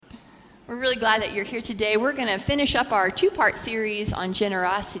We're really glad that you're here today. We're going to finish up our two-part series on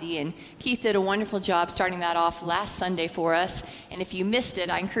generosity, and Keith did a wonderful job starting that off last Sunday for us. And if you missed it,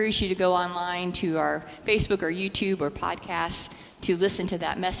 I encourage you to go online to our Facebook or YouTube or podcast to listen to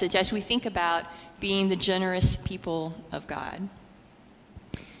that message as we think about being the generous people of God.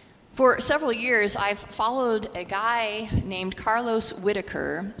 For several years, I've followed a guy named Carlos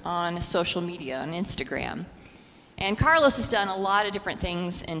Whitaker on social media, on Instagram. And Carlos has done a lot of different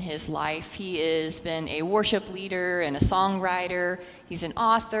things in his life. He has been a worship leader and a songwriter. He's an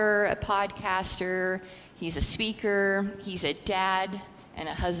author, a podcaster. He's a speaker. He's a dad and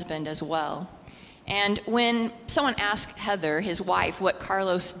a husband as well. And when someone asked Heather, his wife, what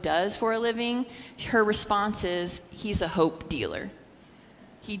Carlos does for a living, her response is, he's a hope dealer.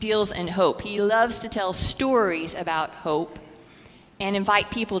 He deals in hope. He loves to tell stories about hope and invite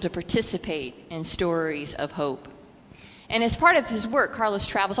people to participate in stories of hope. And as part of his work, Carlos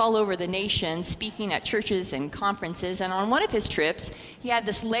travels all over the nation, speaking at churches and conferences. And on one of his trips, he had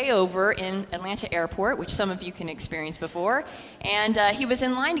this layover in Atlanta Airport, which some of you can experience before. And he was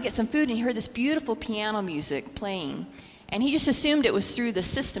in line to get some food, and he heard this beautiful piano music playing. And he just assumed it was through the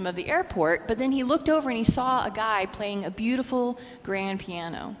system of the airport, but then he looked over and he saw a guy playing a beautiful grand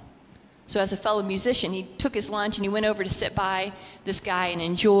piano. So as a fellow musician, he took his lunch and he went over to sit by this guy and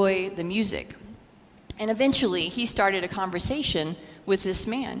enjoy the music. And eventually, he started a conversation with this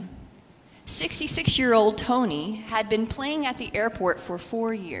man. 66-year-old Tony had been playing at the airport for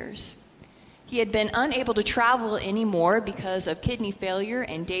 4 years. He had been unable to travel anymore because of kidney failure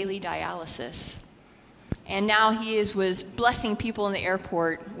and daily dialysis. And now he was blessing people in the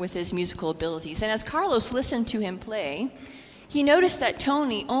airport with his musical abilities. And as Carlos listened to him play, he noticed that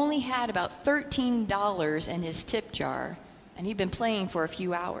Tony only had about $13 in his tip jar, and he'd been playing for a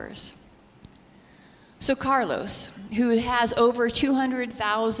few hours. So Carlos, who has over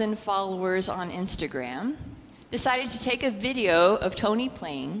 200,000 followers on Instagram, decided to take a video of Tony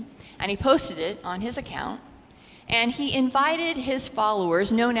playing, and he posted it on his account, and he invited his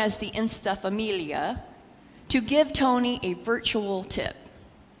followers, known as the Instafamilia, to give Tony a virtual tip.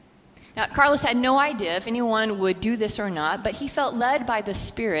 Now, Carlos had no idea if anyone would do this or not, but he felt led by the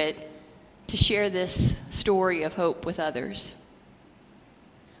Spirit to share this story of hope with others.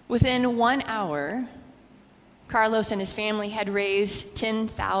 Within 1 hour, Carlos and his family had raised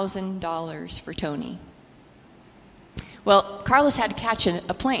 $10,000 for Tony. Well, Carlos had to catch a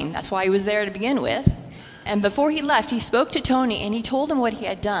plane. That's why he was there to begin with. And before he left, he spoke to Tony and he told him what he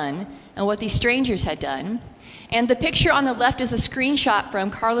had done and what these strangers had done. And the picture on the left is a screenshot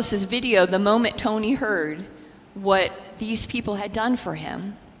from Carlos's video the moment Tony heard what these people had done for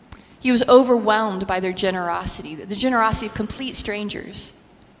him. He was overwhelmed by their generosity, the generosity of complete strangers.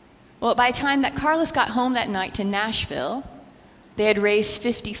 Well, by the time that Carlos got home that night to Nashville, they had raised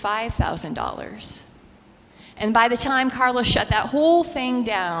 $55,000. And by the time Carlos shut that whole thing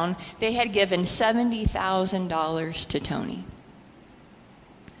down, they had given $70,000 to Tony.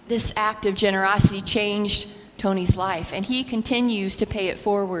 This act of generosity changed Tony's life, and he continues to pay it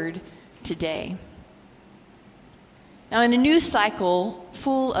forward today. Now, in a news cycle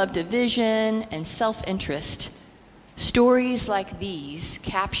full of division and self-interest, stories like these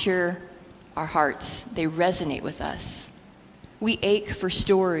capture our hearts. They resonate with us. We ache for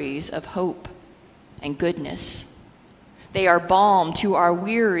stories of hope and goodness. They are balm to our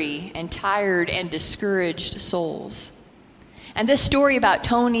weary and tired and discouraged souls. And this story about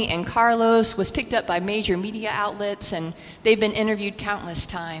Tony and Carlos was picked up by major media outlets, and they've been interviewed countless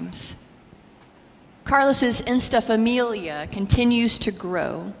times. Carlos's Instafamilia continues to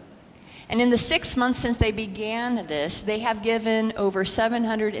grow. And in the 6 months since they began this, they have given over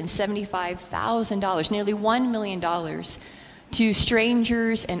 $775,000, nearly $1 million, to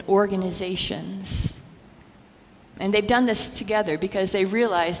strangers and organizations. And they've done this together because they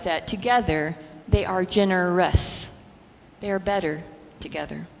realize that together they are generous. They are better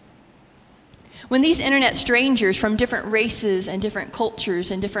together. When these internet strangers from different races and different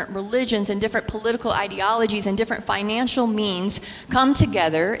cultures and different religions and different political ideologies and different financial means come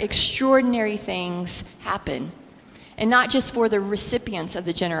together, extraordinary things happen. And not just for the recipients of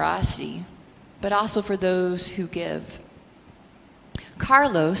the generosity, but also for those who give.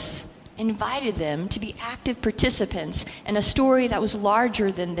 Carlos invited them to be active participants in a story that was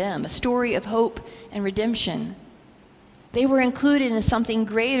larger than them, a story of hope and redemption. They were included in something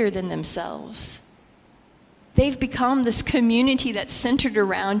greater than themselves. They've become this community that's centered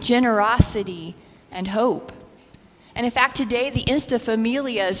around generosity and hope. And in fact, today the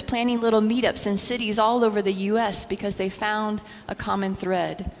Instafamilia is planning little meetups in cities all over the U.S. because they found a common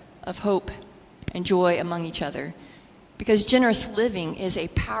thread of hope and joy among each other. because generous living is a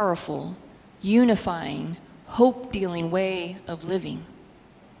powerful, unifying, hope-dealing way of living.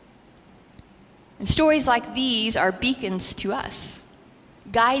 And stories like these are beacons to us,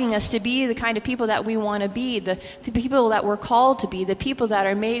 guiding us to be the kind of people that we want to be, the people that we're called to be, the people that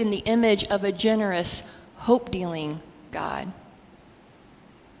are made in the image of a generous, hope-dealing God.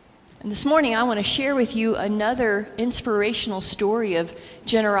 And this morning, I want to share with you another inspirational story of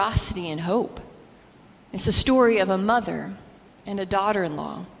generosity and hope. It's a story of a mother and a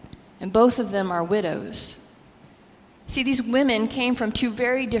daughter-in-law, and both of them are widows. See, these women came from two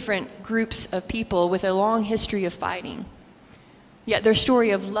very different groups of people with a long history of fighting. Yet their story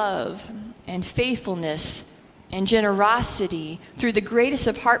of love and faithfulness and generosity through the greatest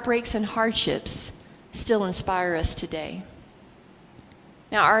of heartbreaks and hardships still inspire us today.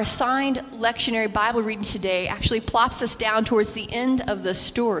 Now, our assigned lectionary Bible reading today actually plops us down towards the end of the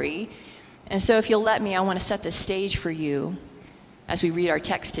story. And so if you'll let me, I want to set the stage for you as we read our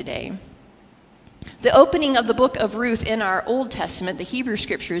text today. The opening of the book of Ruth in our Old Testament, the Hebrew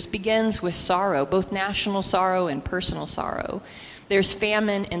Scriptures, begins with sorrow, both national sorrow and personal sorrow. There's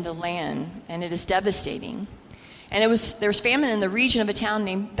famine in the land, and it is devastating. And there was famine in the region of a town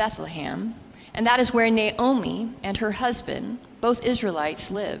named Bethlehem, and that is where Naomi and her husband, both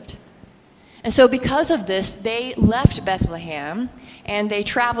Israelites, lived. And so because of this, they left Bethlehem, and they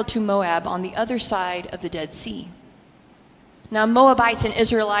traveled to Moab on the other side of the Dead Sea. Now, Moabites and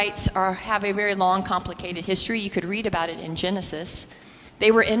Israelites have a very long, complicated history. You could read about it in Genesis.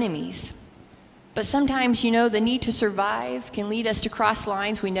 They were enemies. But sometimes, the need to survive can lead us to cross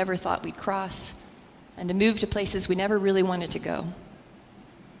lines we never thought we'd cross and to move to places we never really wanted to go.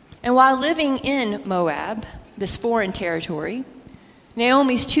 And while living in Moab, this foreign territory,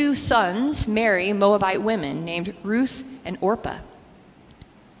 Naomi's two sons marry Moabite women named Ruth and Orpah.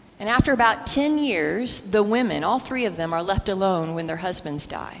 And after about 10 years, the women, all three of them, are left alone when their husbands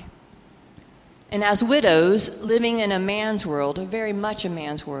die. And as widows, living in a man's world, very much a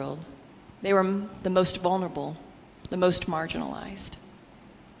man's world, they were the most vulnerable, the most marginalized.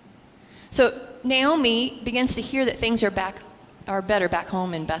 So Naomi begins to hear that things are better back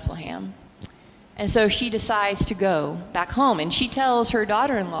home in Bethlehem. And so she decides to go back home. And she tells her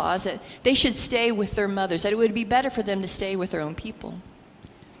daughter-in-laws that they should stay with their mothers, that it would be better for them to stay with their own people.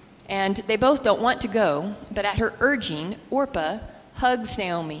 And they both don't want to go, but at her urging, Orpah hugs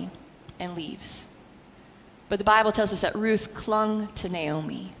Naomi and leaves. But the Bible tells us that Ruth clung to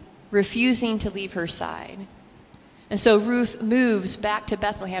Naomi, refusing to leave her side. And so Ruth moves back to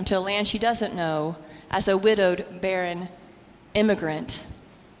Bethlehem, to a land she doesn't know, as a widowed, barren immigrant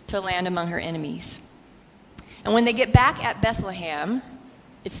to land among her enemies. And when they get back at Bethlehem,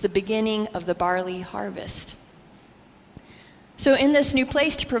 it's the beginning of the barley harvest. So in this new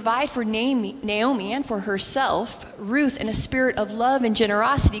place to provide for Naomi and for herself, Ruth, in a spirit of love and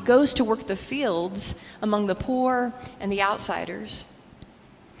generosity, goes to work the fields among the poor and the outsiders.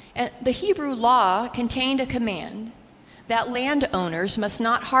 And the Hebrew law contained a command that landowners must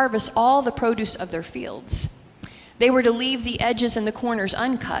not harvest all the produce of their fields. They were to leave the edges and the corners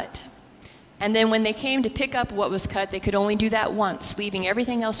uncut. And then when they came to pick up what was cut, they could only do that once, leaving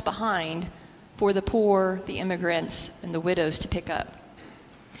everything else behind for the poor, the immigrants, and the widows to pick up.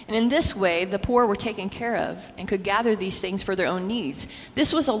 And in this way, the poor were taken care of and could gather these things for their own needs.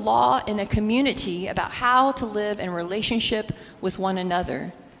 This was a law in a community about how to live in relationship with one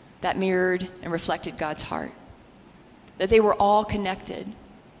another that mirrored and reflected God's heart. That they were all connected,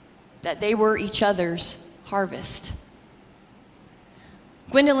 that they were each other's harvest.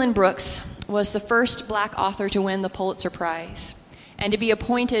 Gwendolyn Brooks was the first Black author to win the Pulitzer Prize and to be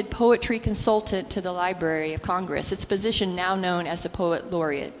appointed poetry consultant to the Library of Congress, its position now known as the Poet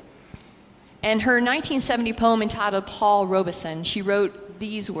Laureate. And her 1970 poem entitled Paul Robeson, she wrote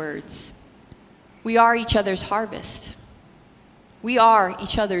these words: "We are each other's harvest. We are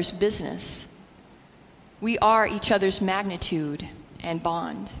each other's business. We are each other's magnitude and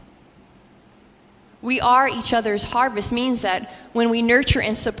bond." We are each other's harvest means that when we nurture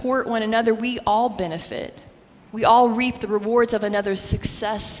and support one another, we all benefit. We all reap the rewards of another's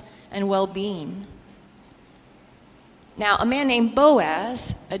success and well-being. Now, a man named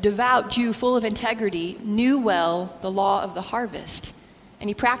Boaz, a devout Jew full of integrity, knew well the law of the harvest, and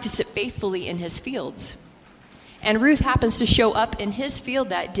he practiced it faithfully in his fields. And Ruth happens to show up in his field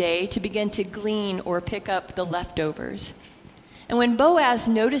that day to begin to glean or pick up the leftovers. And when Boaz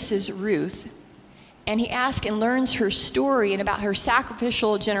notices Ruth, and he asks and learns her story and about her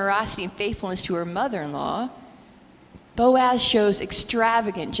sacrificial generosity and faithfulness to her mother-in-law, Boaz shows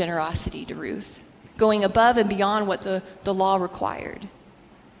extravagant generosity to Ruth, going above and beyond what the law required.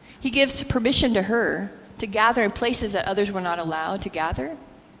 He gives permission to her to gather in places that others were not allowed to gather.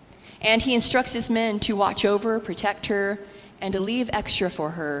 And he instructs his men to watch over, protect her, and to leave extra for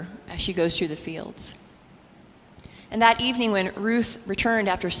her as she goes through the fields. And that evening when Ruth returned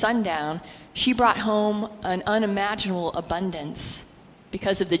after sundown, she brought home an unimaginable abundance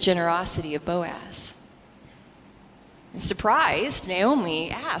because of the generosity of Boaz. And surprised,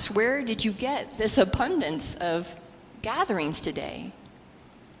 Naomi asked, "Where did you get this abundance of gatherings today?"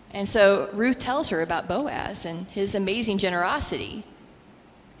 And so Ruth tells her about Boaz and his amazing generosity.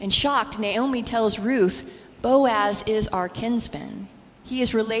 And shocked, Naomi tells Ruth, "Boaz is our kinsman. He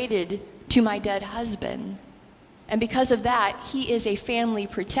is related to my dead husband. And because of that, he is a family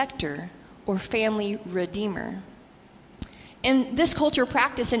protector or family redeemer." And this cultural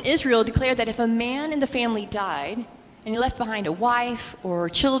practice in Israel declared that if a man in the family died and he left behind a wife or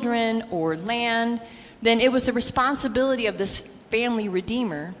children or land, then it was the responsibility of this family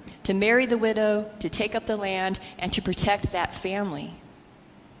redeemer to marry the widow, to take up the land, and to protect that family.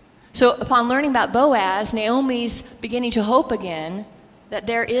 So upon learning about Boaz, Naomi's beginning to hope again that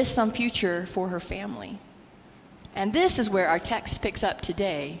there is some future for her family. And this is where our text picks up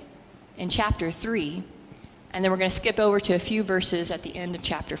today in chapter 3, and then we're going to skip over to a few verses at the end of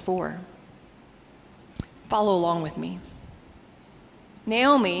chapter 4. Follow along with me.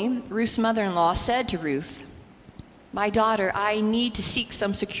 Naomi, Ruth's mother-in-law, said to Ruth, "My daughter, I need to seek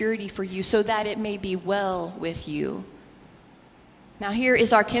some security for you so that it may be well with you. Now here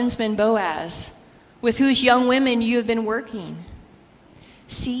is our kinsman Boaz, with whose young women you have been working.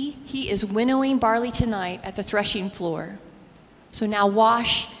 See, he is winnowing barley tonight at the threshing floor. So now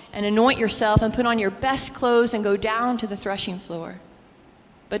wash and anoint yourself and put on your best clothes and go down to the threshing floor.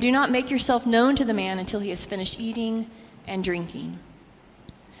 But do not make yourself known to the man until he has finished eating and drinking.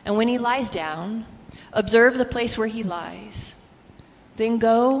 And when he lies down, observe the place where he lies. Then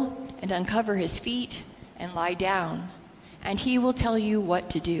go and uncover his feet and lie down, and he will tell you what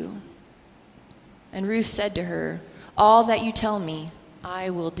to do." And Ruth said to her, "All that you tell me,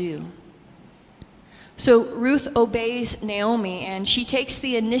 I will do." So Ruth obeys Naomi, and she takes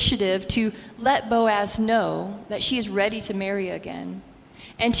the initiative to let Boaz know that she is ready to marry again,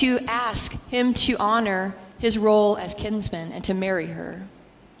 and to ask him to honor his role as kinsman and to marry her.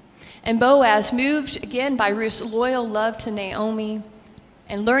 And Boaz, moved again by Ruth's loyal love to Naomi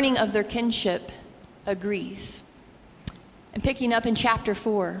and learning of their kinship, agrees. And picking up in chapter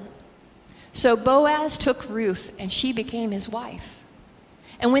 4, so Boaz took Ruth, and she became his wife.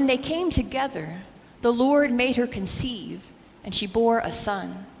 And when they came together, the Lord made her conceive, and she bore a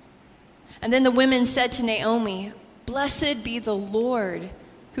son. And then the women said to Naomi, "Blessed be the Lord,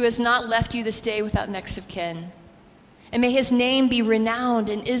 who has not left you this day without next of kin. And may his name be renowned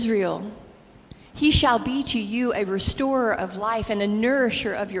in Israel. He shall be to you a restorer of life and a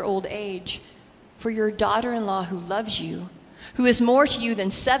nourisher of your old age. For your daughter-in-law who loves you, who is more to you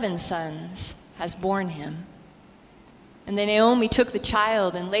than 7 sons, has borne him." And then Naomi took the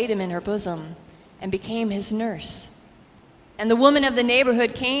child and laid him in her bosom and became his nurse. And the woman of the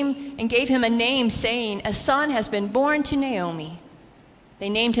neighborhood came and gave him a name, saying, "A son has been born to Naomi." They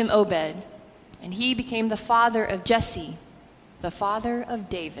named him Obed, and he became the father of Jesse, the father of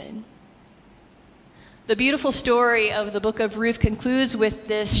David. The beautiful story of the book of Ruth concludes with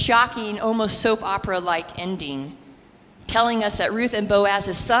this shocking, almost soap opera-like ending, telling us that Ruth and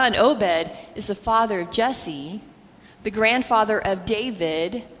Boaz's son, Obed, is the father of Jesse, the grandfather of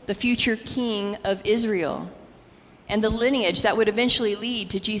David, the future king of Israel, and the lineage that would eventually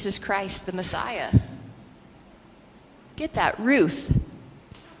lead to Jesus Christ, the Messiah. Get that, Ruth,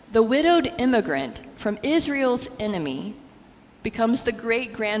 the widowed immigrant from Israel's enemy, becomes the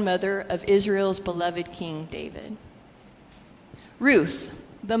great-grandmother of Israel's beloved King David. Ruth,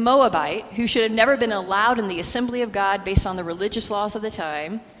 the Moabite, who should have never been allowed in the assembly of God based on the religious laws of the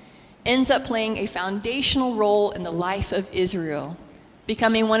time, ends up playing a foundational role in the life of Israel,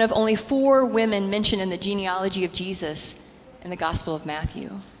 becoming one of only 4 women mentioned in the genealogy of Jesus in the Gospel of Matthew.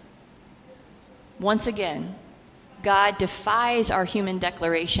 Once again, God defies our human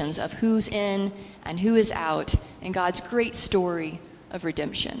declarations of who's in and who is out in God's great story of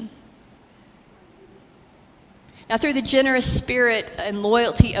redemption. Now, through the generous spirit and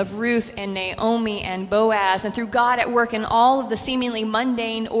loyalty of Ruth and Naomi and Boaz, and through God at work in all of the seemingly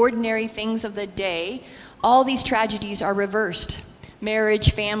mundane, ordinary things of the day, all these tragedies are reversed.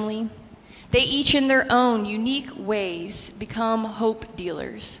 Marriage, family, they each in their own unique ways become hope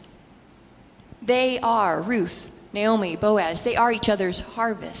dealers. They are Ruth, Naomi, Boaz. They are each other's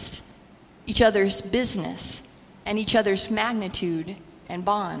harvest, each other's business, and each other's magnitude and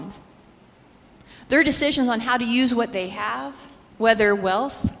bond. Their decisions on how to use what they have, whether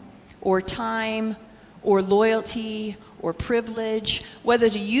wealth or time or loyalty or privilege, whether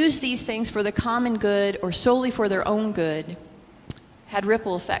to use these things for the common good or solely for their own good, had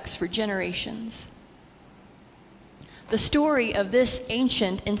ripple effects for generations. The story of this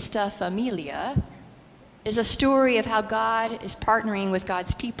ancient Insta Familia is a story of how God is partnering with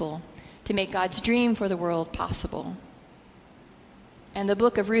God's people to make God's dream for the world possible. And the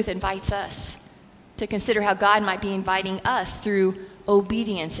book of Ruth invites us to consider how God might be inviting us through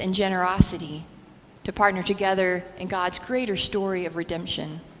obedience and generosity to partner together in God's greater story of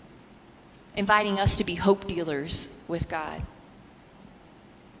redemption, inviting us to be hope dealers with God.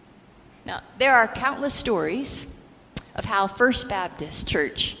 Now, there are countless stories of how First Baptist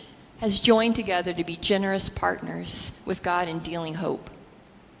Church has joined together to be generous partners with God in dealing hope.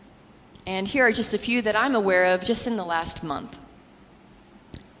 And here are just a few that I'm aware of just in the last month.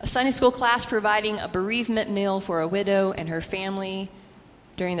 A Sunday school class providing a bereavement meal for a widow and her family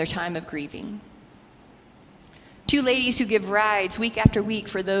during their time of grieving. 2 ladies who give rides week after week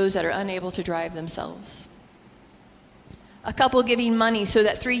for those that are unable to drive themselves. A couple giving money so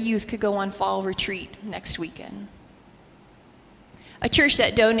that 3 youth could go on fall retreat next weekend. A church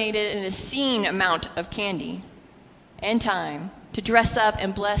that donated an obscene amount of candy and time to dress up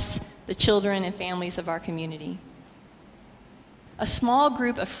and bless the children and families of our community. A small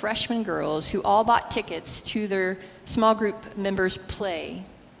group of freshman girls who all bought tickets to their small group members' play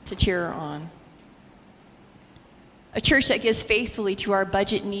to cheer her on. A church that gives faithfully to our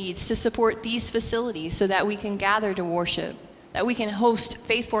budget needs to support these facilities so that we can gather to worship, that we can host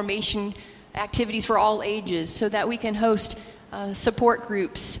faith formation activities for all ages, so that we can host support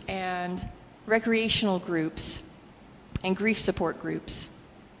groups and recreational groups and grief support groups.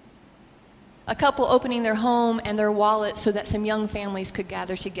 A couple opening their home and their wallet so that some young families could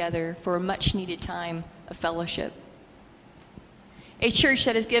gather together for a much-needed time of fellowship. A church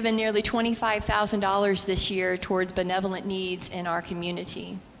that has given nearly $25,000 this year towards benevolent needs in our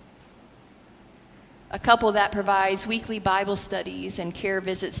community. A couple that provides weekly Bible studies and care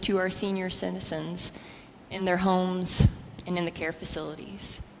visits to our senior citizens in their homes and in the care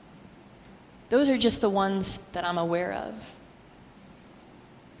facilities. Those are just the ones that I'm aware of.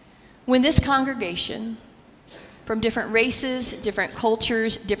 When this congregation, from different races, different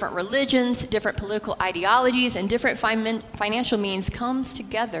cultures, different religions, different political ideologies, and different financial means comes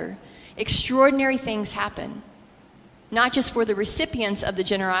together, extraordinary things happen, not just for the recipients of the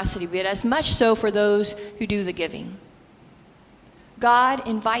generosity, but as much so for those who do the giving. God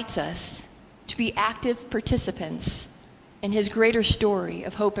invites us to be active participants in his greater story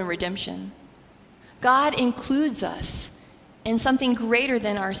of hope and redemption. God includes us in something greater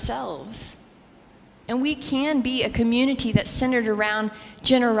than ourselves. And we can be a community that's centered around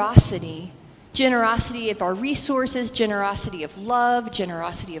generosity. Generosity of our resources, generosity of love,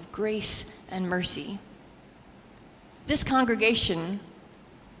 generosity of grace and mercy. This congregation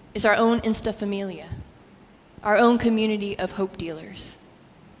is our own Insta Familia, our own community of hope dealers.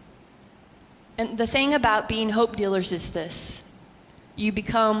 And the thing about being hope dealers is this: you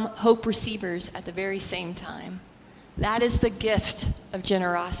become hope receivers at the very same time. That is the gift of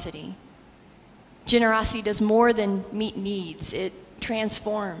generosity. Generosity does more than meet needs. It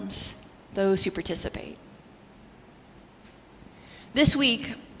transforms those who participate. This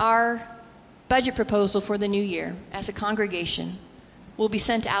week, our budget proposal for the new year as a congregation will be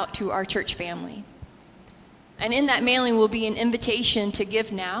sent out to our church family. And in that mailing will be an invitation to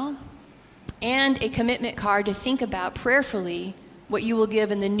give now and a commitment card to think about prayerfully what you will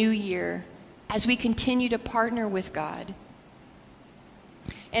give in the new year as we continue to partner with God.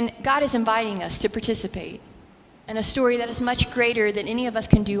 And God is inviting us to participate in a story that is much greater than any of us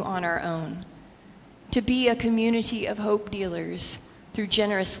can do on our own, to be a community of hope dealers through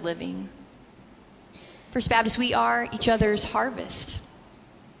generous living. First Baptist, we are each other's harvest.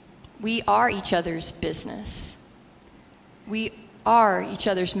 We are each other's business. We are each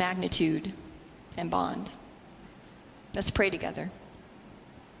other's magnitude and bond. Let's pray together.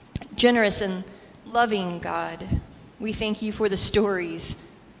 Generous and loving God, we thank you for the stories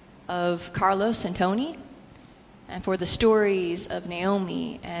of Carlos and Tony, and for the stories of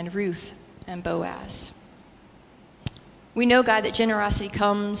Naomi and Ruth and Boaz. We know, God, that generosity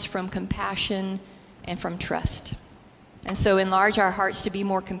comes from compassion and from trust. And so enlarge our hearts to be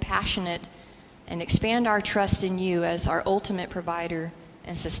more compassionate and expand our trust in you as our ultimate provider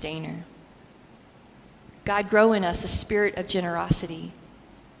and sustainer. God, grow in us a spirit of generosity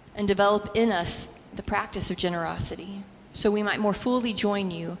and develop in us the practice of generosity so we might more fully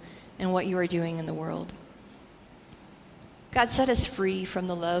join you in what you are doing in the world. God, set us free from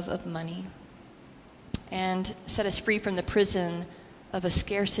the love of money and set us free from the prison of a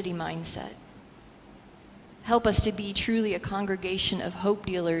scarcity mindset. Help us to be truly a congregation of hope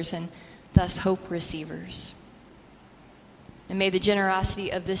dealers and thus hope receivers. And may the generosity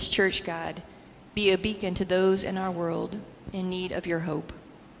of this church, God, be a beacon to those in our world in need of your hope.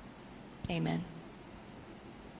 Amen.